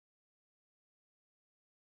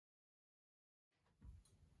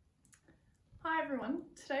Hi everyone,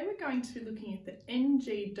 today we're going to be looking at the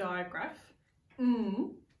NG digraph,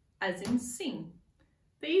 as in sing.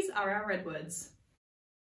 These are our red words.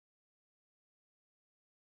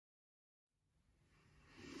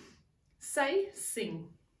 Say sing.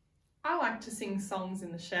 I like to sing songs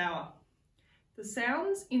in the shower. The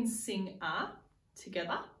sounds in sing are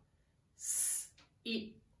together, s,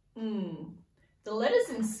 I, ng. The letters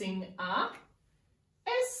in sing are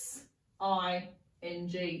S, I, N,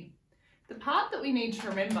 G. The part that we need to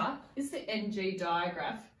remember is the NG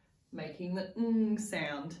digraph, making the ng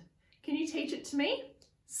sound. Can you teach it to me?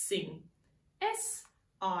 Sing.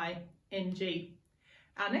 S-I-N-G.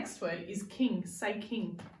 Our next word is king. Say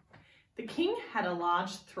king. The king had a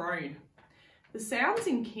large throne. The sounds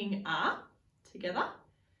in king are, together,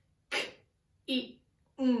 k, I,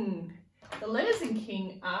 ng. The letters in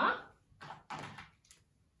king are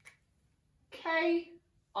K,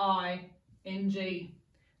 I, N, G.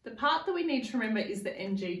 The part that we need to remember is the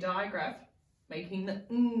NG digraph, making the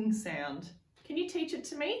ng sound. Can you teach it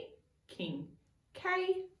to me? King.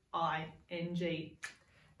 K-I-N-G.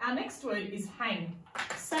 Our next word is hang.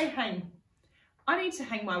 Say hang. I need to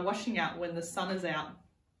hang my washing out when the sun is out.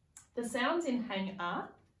 The sounds in hang are,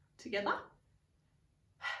 together,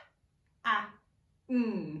 h, a,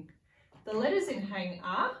 ng. The letters in hang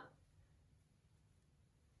are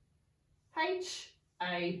H,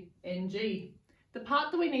 A, N, G. The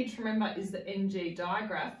part that we need to remember is the NG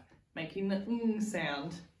digraph, making the ng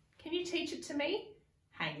sound. Can you teach it to me?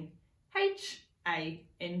 Hang.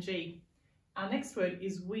 H-A-N-G. Our next word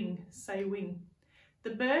is wing. Say wing. The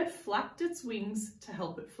bird flapped its wings to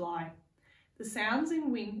help it fly. The sounds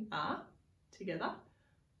in wing are, together,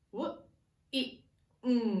 w, I,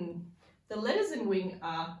 ng. The letters in wing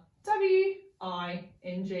are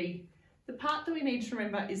W-I-N-G. The part that we need to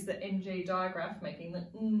remember is the NG digraph, making the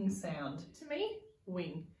ng sound. To me,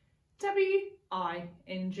 wing.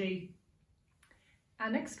 W-I-N-G. Our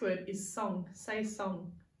next word is song. Say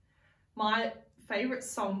song. My favourite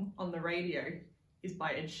song on the radio is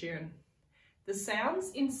by Ed Sheeran. The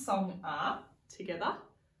sounds in song are, together,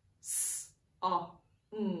 s, a,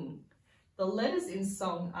 ng. The letters in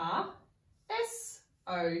song are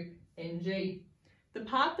S-O-N-G. The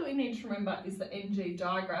part that we need to remember is the NG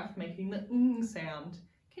digraph, making the ng sound.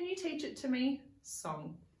 Can you teach it to me?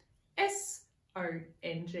 Song.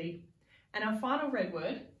 S-O-N-G. And our final red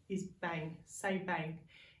word is bang. Say bang.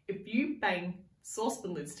 If you bang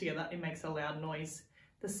saucepan lids together, it makes a loud noise.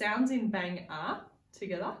 The sounds in bang are,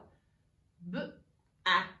 together, b,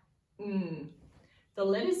 a, ng. The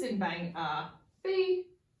letters in bang are B,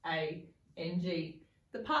 A, N, G.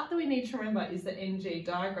 The part that we need to remember is the NG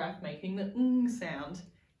digraph, making the ng sound.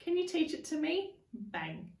 Can you teach it to me?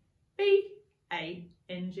 Bang.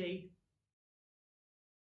 B-A-N-G.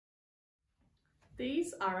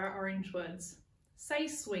 These are our orange words. Say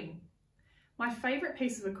swing. My favourite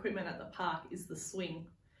piece of equipment at the park is the swing.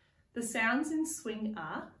 The sounds in swing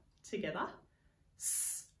are, together,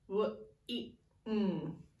 s, w, I,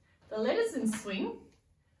 ng. The letters in swing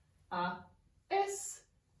are S,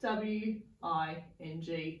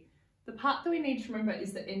 W-I-N-G. The part that we need to remember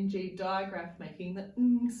is the NG digraph, making the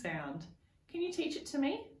ng sound. Can you teach it to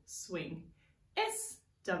me? Swing.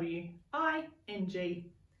 S-W-I-G.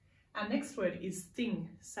 Our next word is thing.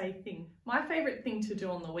 Say thing. My favourite thing to do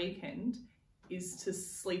on the weekend is to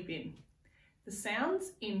sleep in. The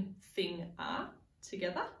sounds in thing are,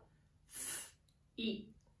 together, th, I,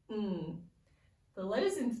 ng. The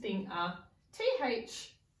letters in thing are T-H-I-N-G.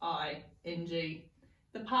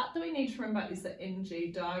 The part that we need to remember is the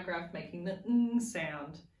NG digraph, making the ng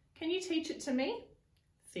sound. Can you teach it to me?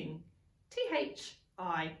 Thing.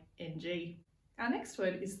 T-H-I-N-G. Our next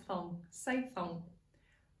word is thong. Say thong.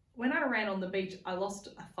 When I ran on the beach, I lost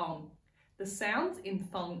a thong. The sounds in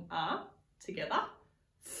thong are, together,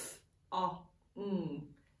 th, a, ng.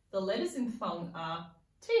 The letters in thong are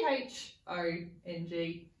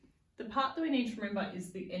T-H-O-N-G. The part that we need to remember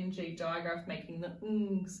is the NG digraph, making the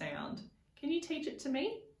ng sound. Can you teach it to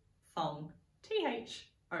me? Thong.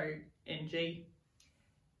 T-H-O-N-G.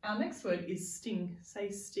 Our next word is sting. Say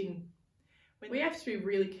sting. We have to be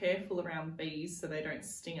really careful around bees so they don't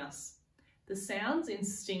sting us. The sounds in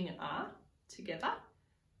sting are, together,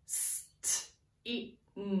 st, I,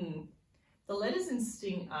 ng. The letters in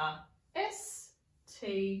sting are S,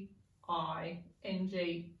 T, I, N,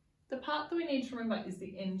 G. The part that we need to remember is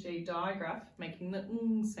the NG digraph, making the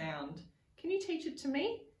ng sound. Can you teach it to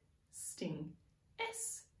me? Sting.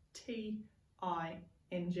 S-T-I-N-G.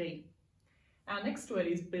 Our next word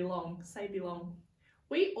is belong. Say belong.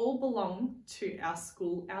 We all belong to our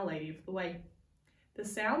school, Our Lady of the Way. The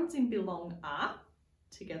sounds in belong are,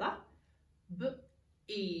 together, b,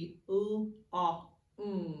 E, L, O,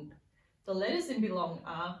 N. The letters in belong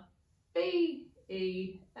are B,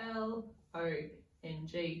 E, L, O, N,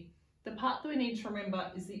 G. The part that we need to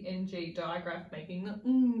remember is the NG digraph making the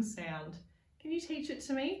ng sound. Can you teach it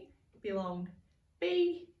to me? Belong,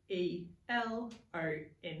 B, E, L, O,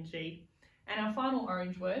 N, G. And our final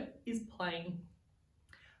orange word is playing.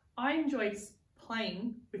 I enjoy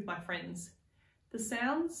playing with my friends. The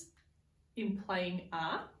sounds in playing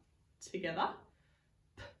are, together,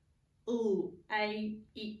 P, L, A,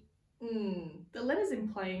 I, N. The letters in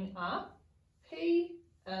playing are P,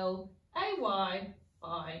 L, A, Y,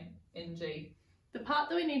 I, N, G. The part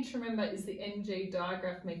that we need to remember is the NG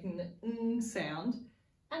digraph making the ng sound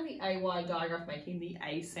and the AY digraph making the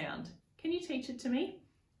A sound. Can you teach it to me?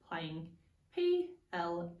 Playing, P,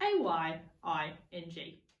 L, A, Y, I, N,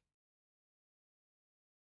 G.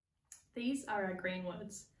 These are our green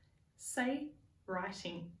words. Say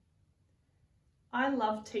writing. I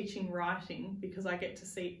love teaching writing because I get to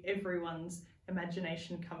see everyone's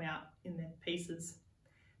imagination come out in their pieces.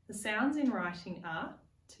 The sounds in writing are,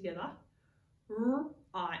 together, R,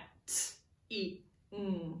 I, T, I,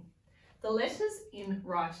 N. The letters in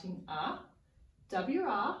writing are W,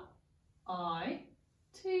 R, I,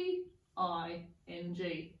 T, I, N,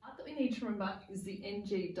 G. The part that we need to remember is the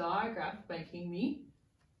NG digraph making the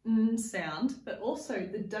N sound, but also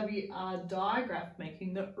the WR digraph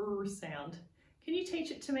making the R sound. Can you teach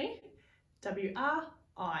it to me? W-R-I-T-I-N-G.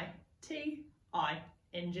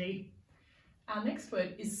 Our next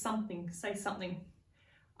word is something. Say something.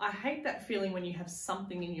 I hate that feeling when you have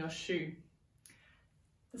something in your shoe.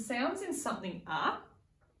 The sounds in something are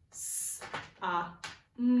S, A,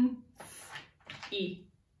 N, I,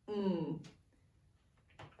 N.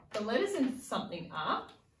 The letters in something are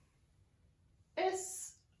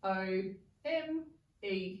S, O, M,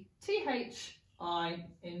 E, T, H, I,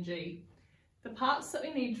 N, G. The parts that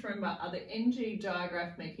we need to remember are the NG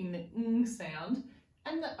digraph making the ng sound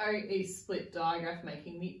and the OE split digraph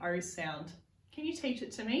making the O sound. Can you teach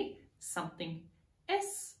it to me? Something.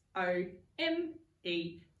 S, O, M,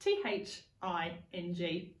 E, T, H, I, N,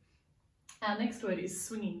 G. Our next word is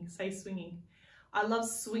swinging. Say swinging. I love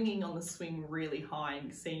swinging on the swing really high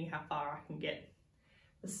and seeing how far I can get.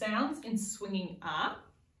 The sounds in swinging are,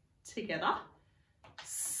 together,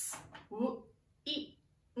 S, W, I,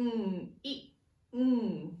 N, I,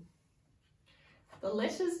 N. The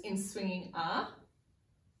letters in swinging are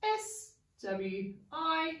S, W,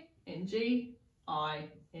 I, N, G, I,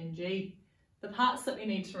 N, G. The parts that we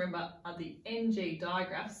need to remember are the NG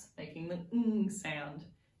digraphs making the ng sound.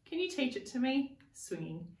 Can you teach it to me?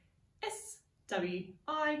 Swinging. S, W,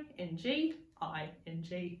 I, N, G, I, N,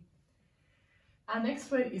 G. Our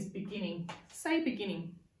next word is beginning. Say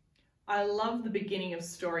beginning. I love the beginning of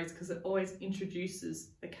stories because it always introduces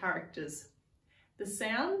the characters. The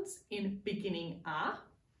sounds in beginning are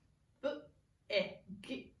B, E,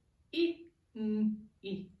 G, I, N,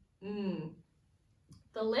 I, N.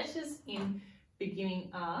 The letters in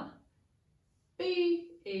beginning are B,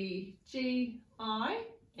 E, G, I,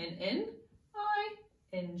 N, N, I,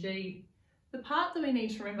 N, G. The part that we need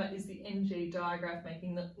to remember is the NG digraph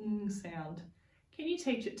making the ng sound. Can you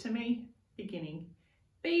teach it to me? Beginning.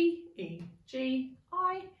 B, E, G,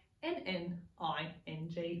 I, N, N, I, N,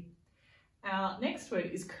 G. Our next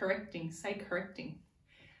word is correcting. Say correcting.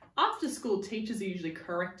 After school, teachers are usually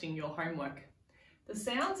correcting your homework. The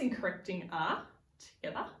sounds in correcting are,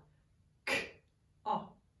 together, K, O,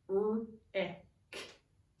 R, E, K,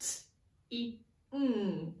 T, I,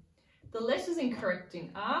 N. The letters in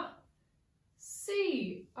correcting are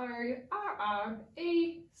C, O, R, R,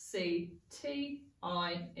 E, C, T,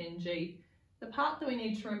 I, N, G. The part that we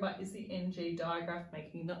need to remember is the NG digraph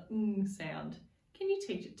making the ng sound. Can you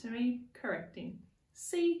teach it to me? Correcting.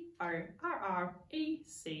 C, O, R, R, E,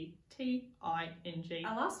 C, T, I, N, G.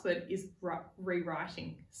 Our last word is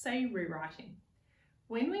rewriting. Say rewriting.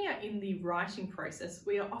 When we are in the writing process,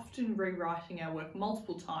 we are often rewriting our work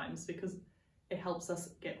multiple times because it helps us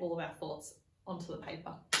get all of our thoughts onto the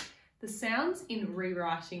paper. The sounds in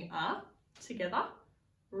rewriting are, together,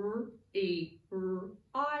 R, E, R,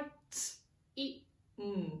 I, T, I,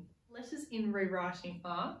 N. Letters in rewriting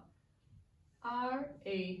are R,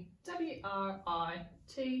 E, W, R, I,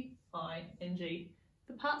 T, I, N, G.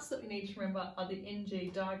 The parts that we need to remember are the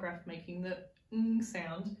NG digraph making the ng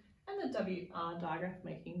sound and the WR digraph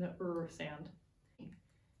making the R sound.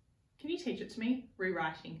 Can you teach it to me?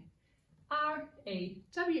 Rewriting. R, E,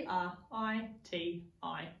 W, R, I, T,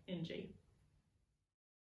 I, N, G.